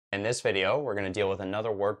In this video, we're going to deal with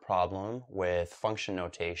another word problem with function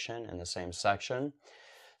notation in the same section.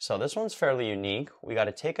 So this one's fairly unique. We got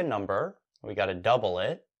to take a number, we got to double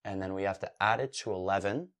it, and then we have to add it to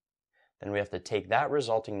 11. Then we have to take that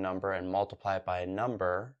resulting number and multiply it by a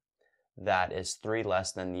number that is 3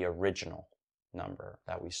 less than the original number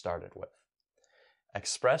that we started with.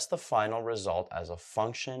 Express the final result as a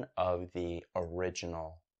function of the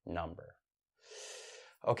original number.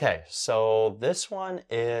 Okay, so this one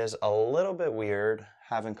is a little bit weird.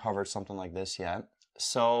 Haven't covered something like this yet.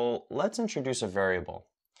 So let's introduce a variable.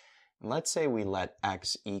 Let's say we let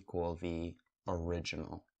x equal the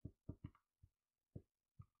original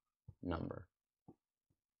number.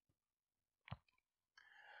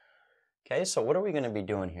 Okay, so what are we going to be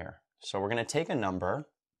doing here? So we're going to take a number,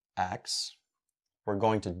 x, we're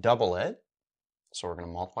going to double it, so we're going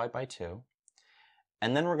to multiply it by 2,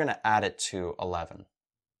 and then we're going to add it to 11.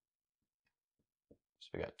 So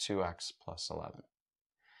we got 2x plus 11.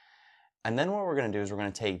 And then what we're going to do is we're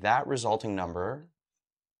going to take that resulting number,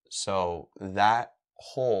 so that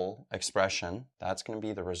whole expression, that's going to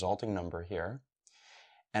be the resulting number here,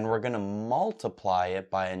 and we're going to multiply it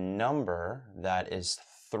by a number that is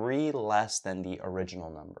 3 less than the original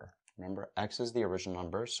number. Remember, x is the original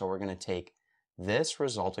number, so we're going to take this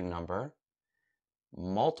resulting number,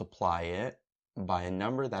 multiply it by a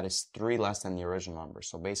number that is 3 less than the original number.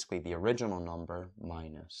 So basically the original number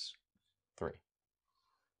minus 3.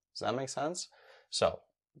 Does that make sense? So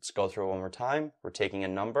let's go through it one more time. We're taking a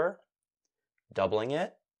number, doubling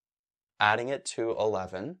it, adding it to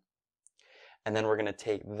 11, and then we're going to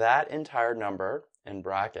take that entire number in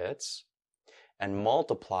brackets and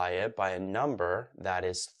multiply it by a number that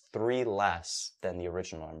is 3 less than the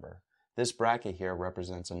original number. This bracket here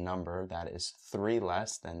represents a number that is 3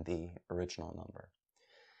 less than the original number.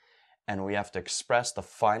 And we have to express the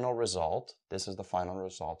final result, this is the final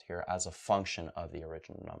result here, as a function of the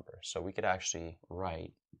original number. So we could actually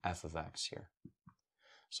write f of x here.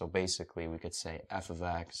 So basically we could say f of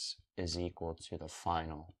x is equal to the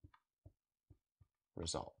final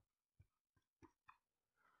result.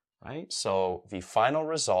 Right? So the final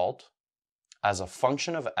result as a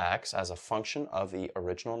function of x, as a function of the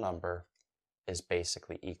original number, is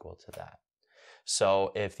basically equal to that.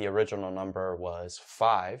 So if the original number was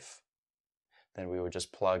 5, then we would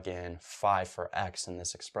just plug in 5 for x in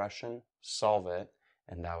this expression, solve it,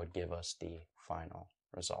 and that would give us the final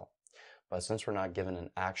result. But since we're not given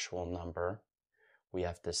an actual number, we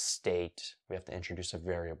have to introduce a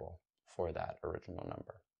variable for that original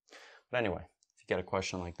number. But anyway, if you get a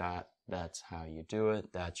question like that, that's how you do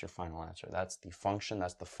it. That's your final answer. That's the function,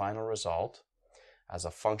 that's the final result as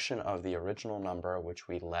a function of the original number, which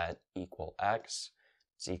we let equal x.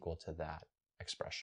 It's equal to that expression.